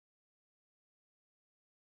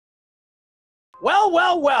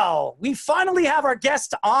Well. We finally have our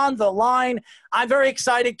guest on the line. I'm very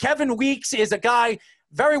excited. Kevin Weeks is a guy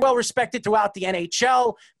very well respected throughout the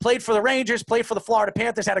NHL, played for the Rangers, played for the Florida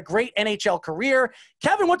Panthers, had a great NHL career.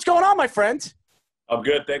 Kevin, what's going on, my friend? I'm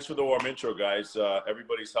good. Thanks for the warm intro, guys.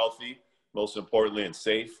 Everybody's healthy, most importantly, and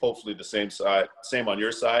safe. Hopefully the same on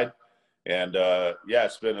your side. And,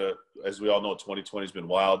 it's been, as we all know, 2020 has been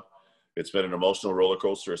wild. It's been an emotional roller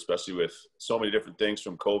coaster, especially with so many different things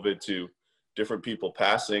from COVID to different people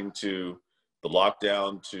passing to the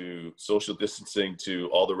lockdown to social distancing to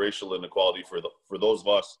all the racial inequality for those of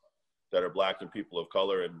us that are Black and people of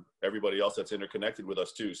color and everybody else that's interconnected with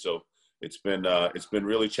us too. So it's been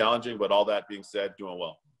really challenging, but all that being said, doing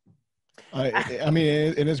well. I mean,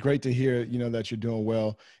 it is great to hear, that you're doing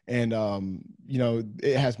well. And,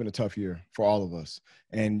 it has been a tough year for all of us.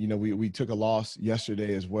 And, we took a loss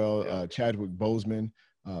yesterday as well. Yeah. Chadwick Boseman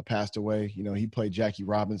passed away. He played Jackie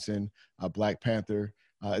Robinson, Black Panther.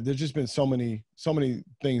 There's just been so many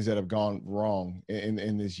things that have gone wrong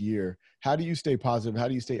in this year. How do you stay positive? How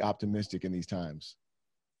do you stay optimistic in these times?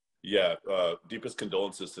 Yeah, deepest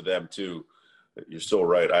condolences to them too. You're so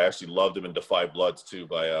right. I actually loved him in Defy Bloods too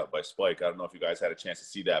by Spike. I don't know if you guys had a chance to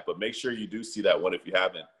see that, but make sure you do see that one if you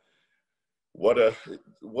haven't. What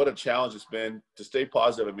a challenge it's been to stay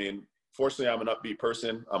positive. I mean, fortunately, I'm an upbeat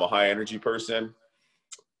person. I'm a high energy person.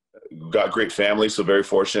 Got great family, so very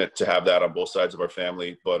fortunate to have that on both sides of our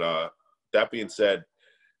family. But that being said,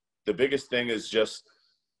 the biggest thing is just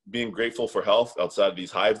being grateful for health outside of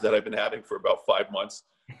these hives that I've been having for about 5 months.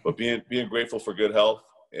 But being grateful for good health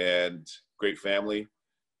and great family.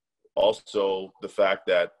 Also, the fact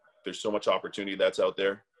that there's so much opportunity that's out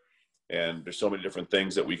there, and there's so many different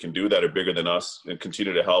things that we can do that are bigger than us, and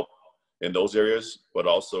continue to help in those areas, but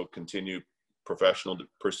also continue professional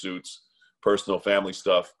pursuits, personal family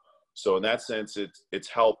stuff. So in that sense, it's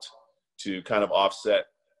helped to kind of offset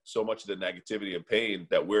so much of the negativity and pain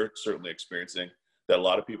that we're certainly experiencing, that a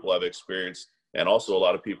lot of people have experienced, and also a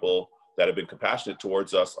lot of people that have been compassionate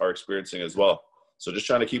towards us are experiencing as well. So just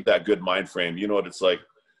trying to keep that good mind frame. You know what it's like,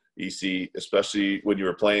 EC, especially when you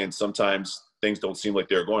were playing, sometimes things don't seem like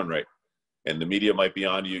they're going right. And the media might be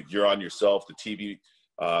on you. You're on yourself, the TV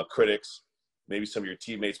critics, maybe some of your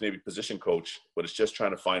teammates, maybe position coach. But it's just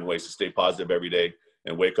trying to find ways to stay positive every day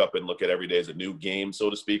and wake up and look at every day as a new game,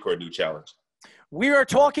 so to speak, or a new challenge. We are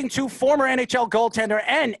talking to former NHL goaltender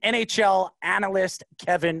and NHL analyst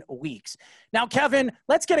Kevin Weeks. Now, Kevin,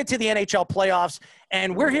 let's get into the NHL playoffs.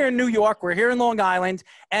 And we're here in New York. We're here in Long Island.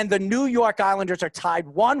 And the New York Islanders are tied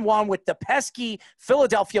 1-1 with the pesky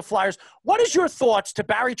Philadelphia Flyers. What is your thoughts to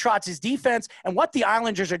Barry Trotz's defense and what the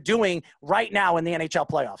Islanders are doing right now in the NHL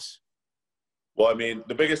playoffs? Well, I mean,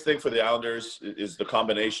 the biggest thing for the Islanders is the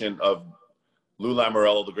combination of Lou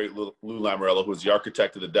Lamoriello, the great Lou Lamoriello, who was the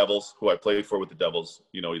architect of the Devils, who I played for with the Devils.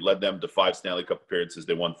 He led them to 5 Stanley Cup appearances.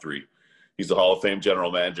 They won 3. He's a Hall of Fame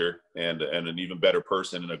general manager and an even better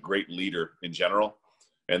person and a great leader in general.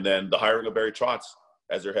 And then the hiring of Barry Trotz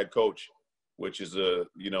as their head coach, which is a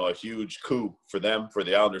huge coup for them, for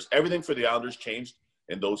the Islanders. Everything for the Islanders changed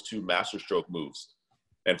in those 2 masterstroke moves.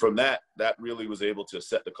 And from that really was able to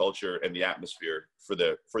set the culture and the atmosphere for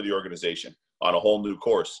the organization on a whole new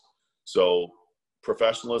course. So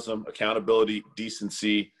professionalism, accountability,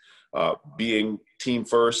 decency, being team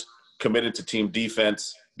first, committed to team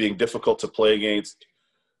defense, being difficult to play against,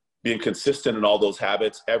 being consistent in all those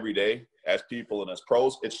habits every day as people and as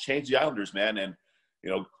pros. It's changed the Islanders, man. And,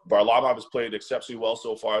 Varlamov has played exceptionally well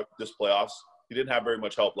so far this playoffs. He didn't have very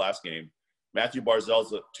much help last game. Matthew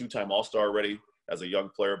Barzal's a 2-time All-Star already as a young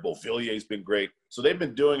player. Beauvillier's been great. So they've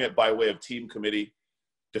been doing it by way of team committee,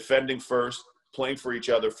 defending first, playing for each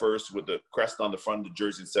other first with the crest on the front of the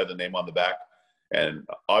jersey instead of the name on the back. And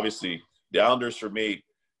obviously the Islanders, for me,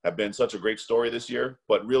 have been such a great story this year,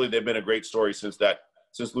 but really they've been a great story since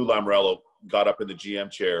Lou Lamoriello got up in the GM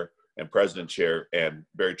chair and president chair and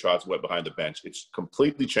Barry Trotz went behind the bench. It's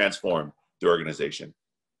completely transformed the organization.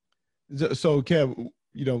 So Kev,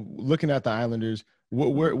 looking at the Islanders,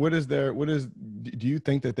 do you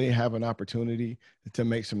think that they have an opportunity to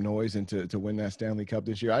make some noise and to win that Stanley Cup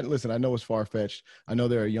this year? I know it's far-fetched. I know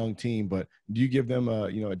they're a young team, but do you give them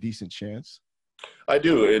a decent chance? I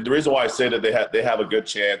do. And the reason why I say that they have a good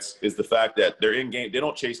chance is the fact that they're in game. They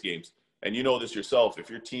don't chase games. And you know this yourself. If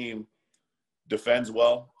your team defends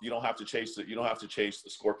well, you don't have to chase it. You don't have to chase the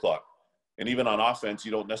score clock. And even on offense,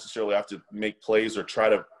 you don't necessarily have to make plays or try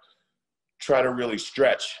to really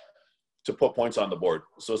stretch to put points on the board.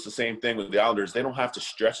 So it's the same thing with the Islanders. They don't have to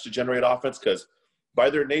stretch to generate offense because by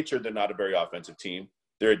their nature, they're not a very offensive team.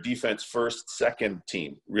 They're a defense first, second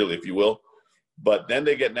team, really, if you will. But then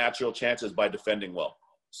they get natural chances by defending well.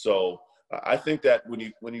 So I think that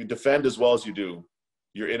when you defend as well as you do,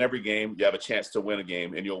 you're in every game. You have a chance to win a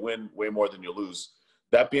game, and you'll win way more than you lose.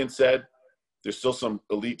 That being said, there's still some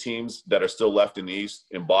elite teams that are still left in the East.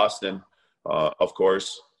 In Boston, of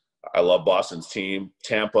course, I love Boston's team.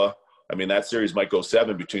 Tampa, I mean, that series might go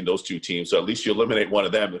 7 between those two teams, so at least you eliminate one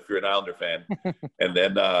of them if you're an Islander fan. And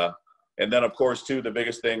then, of course, too, the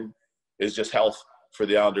biggest thing is just health for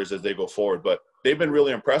the Islanders as they go forward. But they've been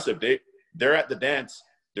really impressive. They're at the dance.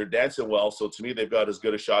 They're dancing well, so to me, they've got as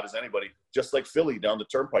good a shot as anybody, just like Philly down the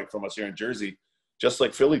turnpike from us here in Jersey, just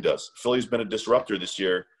like Philly does. Philly's been a disruptor this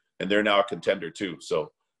year, and they're now a contender too.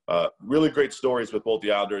 So really great stories with both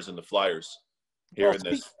the Islanders and the Flyers here in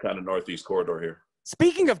this kind of Northeast corridor here.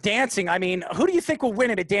 Speaking of dancing, I mean, who do you think will win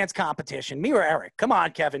in a dance competition, me or Eric? Come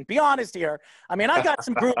on, Kevin, be honest here. I mean, I got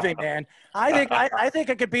some grooving, man. I think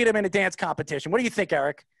I could beat him in a dance competition. What do you think,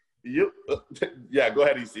 Eric? Yeah, go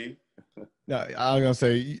ahead, EC. No, I was gonna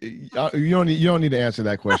say you don't need to answer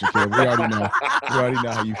that question, kid. We already know. We already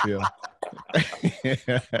know how you feel.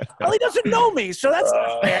 Well, he doesn't know me, so that's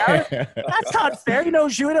not fair. That's not fair. He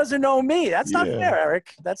knows you. He doesn't know me. That's not fair,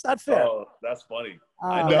 Eric. That's not fair. Oh, that's funny.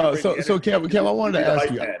 So Kev, I wanted to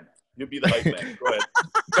ask you. You'll be the hype man.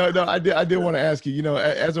 Go ahead. No, I did want to ask you,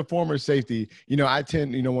 as a former safety, I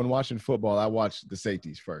tend, when watching football, I watch the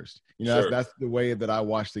safeties first. Sure. That's the way that I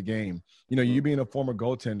watch the game. You being a former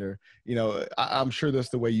goaltender, I'm sure that's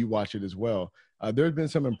the way you watch it as well. There have been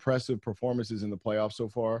some impressive performances in the playoffs so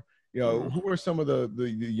far. Who are some of the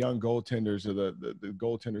young goaltenders or the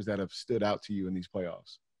goaltenders that have stood out to you in these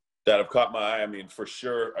playoffs? That have caught my eye. I mean, for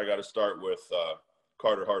sure, I got to start with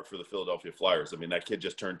Carter Hart for the Philadelphia Flyers. I mean, that kid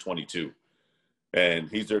just turned 22, and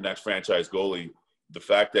he's their next franchise goalie. The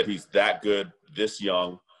fact that he's that good, this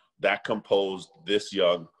young, that composed, this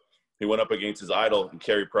young. He went up against his idol, and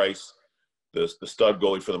Carey Price, the stud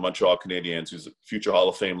goalie for the Montreal Canadiens, who's a future Hall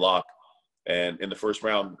of Fame lock, and in the first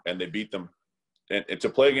round, and they beat them. And to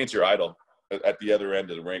play against your idol at the other end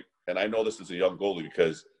of the rink, and I know this is a young goalie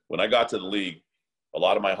because when I got to the league, a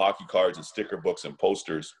lot of my hockey cards and sticker books and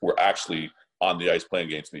posters were actually on the ice playing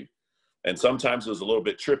against me. And sometimes it was a little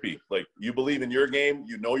bit trippy. Like, you believe in your game,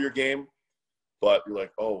 you know your game, but you're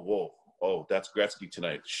like, oh, that's Gretzky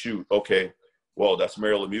tonight. Shoot, okay. Whoa, that's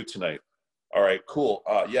Mario Lemieux tonight. All right, cool.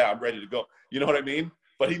 Yeah, I'm ready to go. You know what I mean?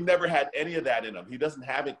 But he never had any of that in him. He doesn't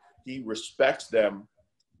have it. He respects them,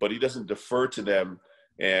 but he doesn't defer to them.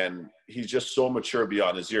 And he's just so mature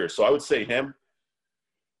beyond his years. So I would say him.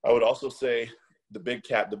 I would also say the big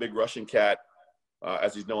cat, the big Russian cat,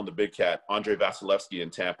 as he's known, the big cat, Andrei Vasilevskiy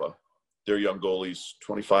in Tampa. They're young goalies,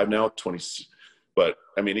 25 now, 20. But,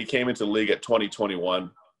 I mean, he came into the league at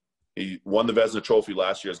 2021. He won the Vezina Trophy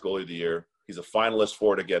last year as goalie of the year. He's a finalist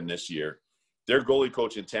for it again this year. Their goalie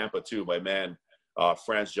coach in Tampa, too, my man,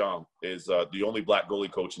 Franz Jean, is the only black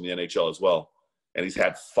goalie coach in the NHL as well. And he's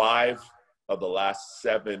had 5 of the last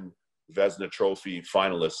 7 Vezina Trophy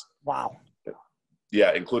finalists. Wow.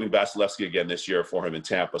 Yeah, including Vasilevskiy again this year for him in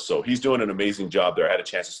Tampa. So he's doing an amazing job there. I had a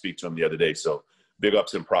chance to speak to him the other day. So big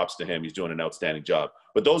ups and props to him. He's doing an outstanding job.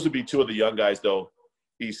 But those would be 2 of the young guys, though,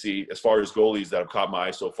 EC, as far as goalies that have caught my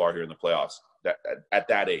eye so far here in the playoffs at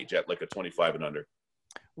that age, at like a 25 and under.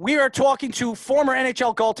 We are talking to former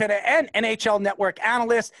NHL goaltender and NHL Network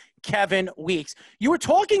analyst Kevin Weeks. You were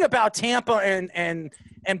talking about Tampa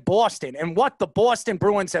and Boston and what the Boston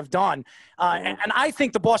Bruins have done. And I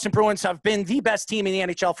think the Boston Bruins have been the best team in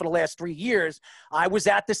the NHL for the last 3 years. I was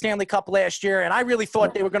at the Stanley Cup last year, and I really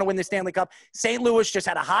thought they were going to win the Stanley Cup. St. Louis just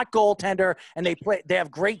had a hot goaltender, and they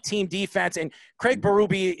have great team defense. And Craig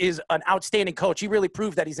Berube is an outstanding coach. He really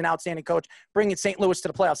proved that he's an outstanding coach, bringing St. Louis to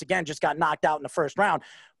the playoffs. Again, just got knocked out in the first round.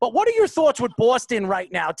 But what are your thoughts with Boston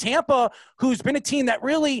right now? Tampa, who's been a team that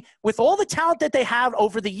really, with all the talent that they have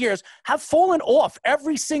over the years, have fallen off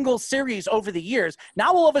every single series over the years.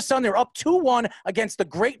 Now all of a sudden they're up 2-1 against the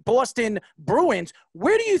great Boston Bruins.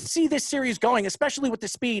 Where do you see this series going, especially with the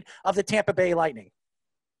speed of the Tampa Bay Lightning?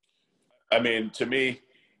 I mean, to me,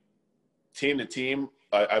 team to team,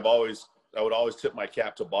 I would always tip my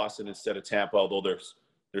cap to Boston instead of Tampa, although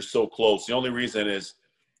they're so close. The only reason is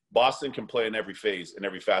Boston can play in every phase, in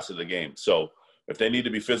every facet of the game. So if they need to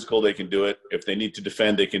be physical, they can do it. If they need to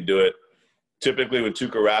defend, they can do it. Typically, when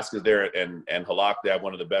Tuukka Rask is there and Halak, they have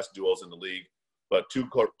one of the best duos in the league. But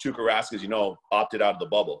Tuukka Rask, opted out of the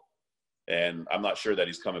bubble. And I'm not sure that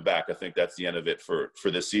he's coming back. I think that's the end of it for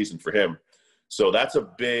this season for him. So that's a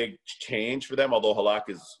big change for them, although Halak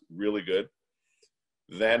is really good.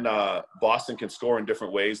 Then Boston can score in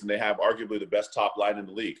different ways, and they have arguably the best top line in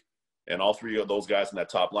the league. And all 3 of those guys in that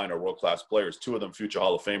top line are world-class players. 2 of them future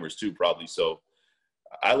Hall of Famers too, probably. So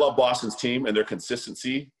I love Boston's team and their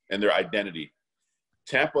consistency and their identity.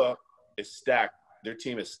 Tampa is stacked. Their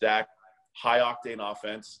team is stacked. High-octane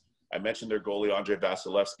offense. I mentioned their goalie, Andrei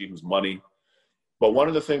Vasilevskiy, who's money. But one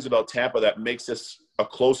of the things about Tampa that makes this a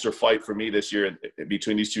closer fight for me this year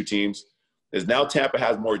between these two teams is now Tampa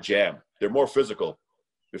has more jam. They're more physical.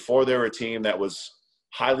 Before, they were a team that was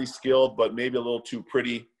highly skilled, but maybe a little too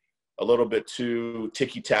pretty, a little bit too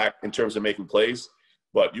ticky-tack in terms of making plays.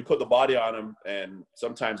 But you put the body on them, and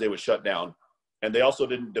sometimes they would shut down. And they also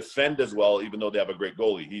didn't defend as well, even though they have a great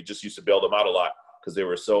goalie. He just used to bail them out a lot because they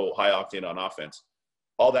were so high-octane on offense.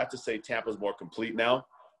 All that to say, Tampa's more complete now.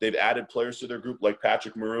 They've added players to their group like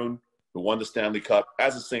Patrick Maroon, who won the Stanley Cup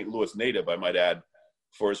as a St. Louis native, I might add,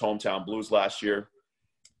 for his hometown Blues last year.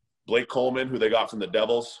 Blake Coleman, who they got from the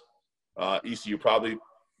Devils. ECU probably,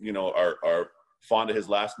 are fond of his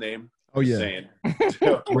last name. Oh, yeah. Saying.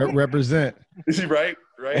 Represent. Is he right?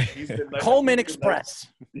 Right? He's been nice. Coleman Express.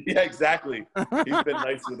 Nice. Yeah, exactly. He's been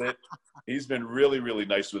nice with it. He's been really, really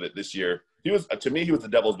nice with it this year. To me, he was the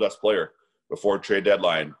Devils' best player before trade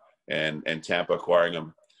deadline and Tampa acquiring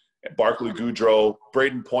him. Barclay Goodrow,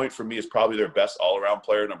 Braden Point for me is probably their best all-around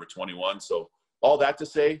player, number 21. So all that to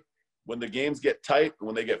say, when the games get tight,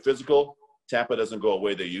 when they get physical, Tampa doesn't go the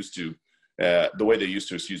way they used to,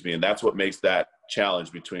 and that's what makes that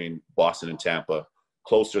challenge between Boston and Tampa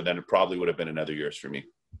closer than it probably would have been in other years for me.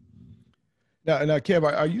 Now, Kev,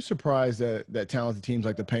 are you surprised that talented teams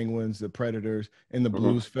like the Penguins, the Predators, and the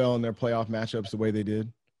Blues fell in their playoff matchups the way they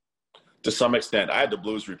did? To some extent. I had the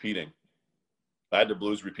Blues repeating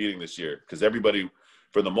this year because everybody,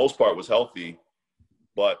 for the most part, was healthy.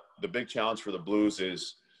 But the big challenge for the Blues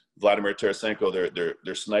is Vladimir Tarasenko,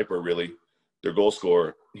 their sniper, really, their goal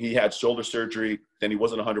scorer. He had shoulder surgery, then he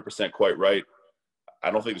wasn't 100% quite right.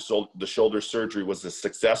 I don't think the shoulder surgery was as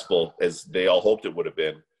successful as they all hoped it would have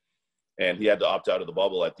been. And he had to opt out of the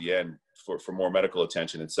bubble at the end for more medical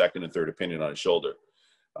attention and second and third opinion on his shoulder.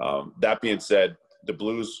 That being said, the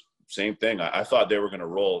Blues, same thing. I thought they were going to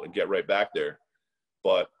roll and get right back there.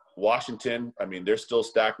 But Washington, I mean, they're still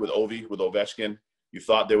stacked with Ovechkin. You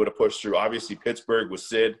thought they would have pushed through. Obviously, Pittsburgh with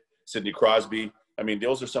Sidney Crosby. I mean,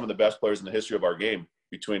 those are some of the best players in the history of our game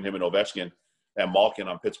between him and Ovechkin, and Malkin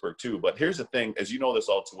on Pittsburgh too. But here's the thing, as you know this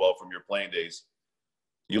all too well from your playing days,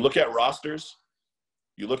 you look at rosters,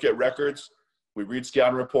 you look at records, we read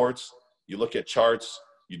scouting reports, you look at charts,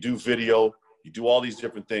 you do video, you do all these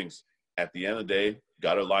different things. At the end of the day,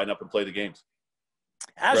 got to line up and play the games.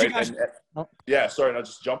 As right? you guys, Yeah, sorry, I'll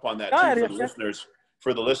just jump on that too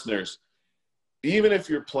for the listeners. Even if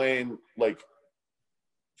you're playing like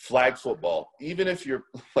flag football, even if you're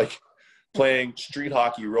like playing street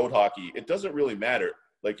hockey, road hockey, it doesn't really matter.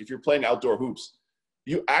 Like if you're playing outdoor hoops,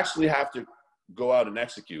 you actually have to go out and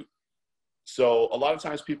execute. So a lot of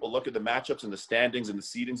times people look at the matchups and the standings and the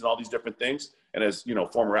seedings and all these different things. And as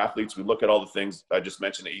former athletes, we look at all the things I just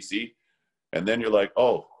mentioned at EC, and then you're like,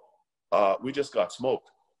 we just got smoked.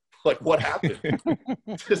 Like what happened?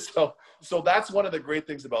 So that's one of the great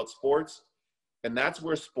things about sports. And that's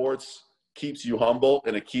where sports keeps you humble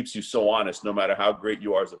and it keeps you so honest, no matter how great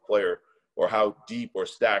you are as a player or how deep or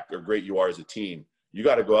stacked or great you are as a team. You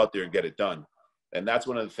got to go out there and get it done. And that's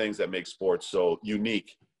one of the things that makes sports so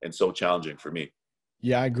unique and so challenging for me.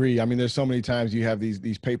 Yeah, I agree. I mean, there's so many times you have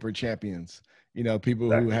these paper champions,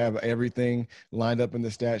 people who have everything lined up in the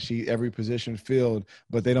stat sheet, every position filled,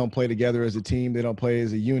 but they don't play together as a team. They don't play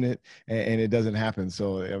as a unit, and it doesn't happen.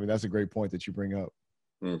 So, I mean, that's a great point that you bring up.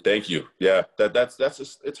 Thank you. Yeah, that's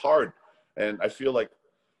just, it's hard. And I feel like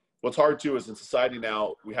what's hard too is in society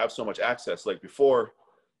now we have so much access. Like before,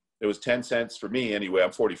 it was 10 cents for me anyway.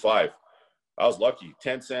 I'm 45. I was lucky.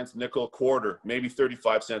 10 cents, nickel, quarter, maybe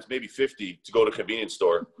 35 cents, maybe 50 to go to a convenience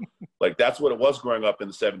store. Like that's what it was growing up in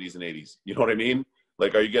the 70s and 80s. You know what I mean?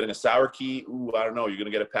 Like, are you getting a sour key? Ooh, I don't know. You're going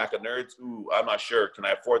to get a pack of Nerds? Ooh, I'm not sure. Can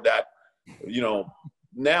I afford that?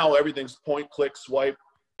 Now everything's point, click, swipe,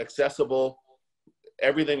 accessible.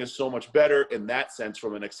 Everything is so much better in that sense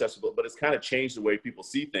from an accessible, but it's kind of changed the way people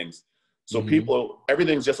see things. So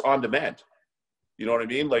everything's just on demand. You know what I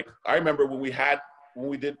mean? Like I remember when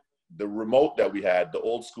we did the remote that we had, the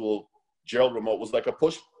old school Gerald remote was like a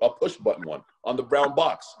push button one on the brown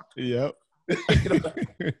box. Yep.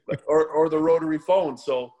 or the rotary phone.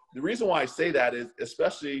 So the reason why I say that is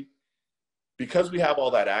especially because we have all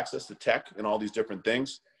that access to tech and all these different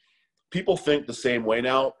things, people think the same way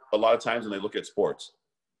now a lot of times when they look at sports.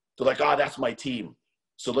 They're like, that's my team.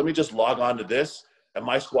 So let me just log on to this and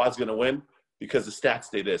my squad's going to win because the stats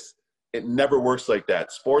say this. It never works like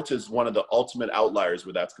that. Sports is one of the ultimate outliers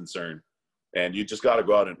where that's concerned. And you just got to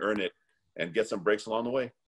go out and earn it and get some breaks along the way.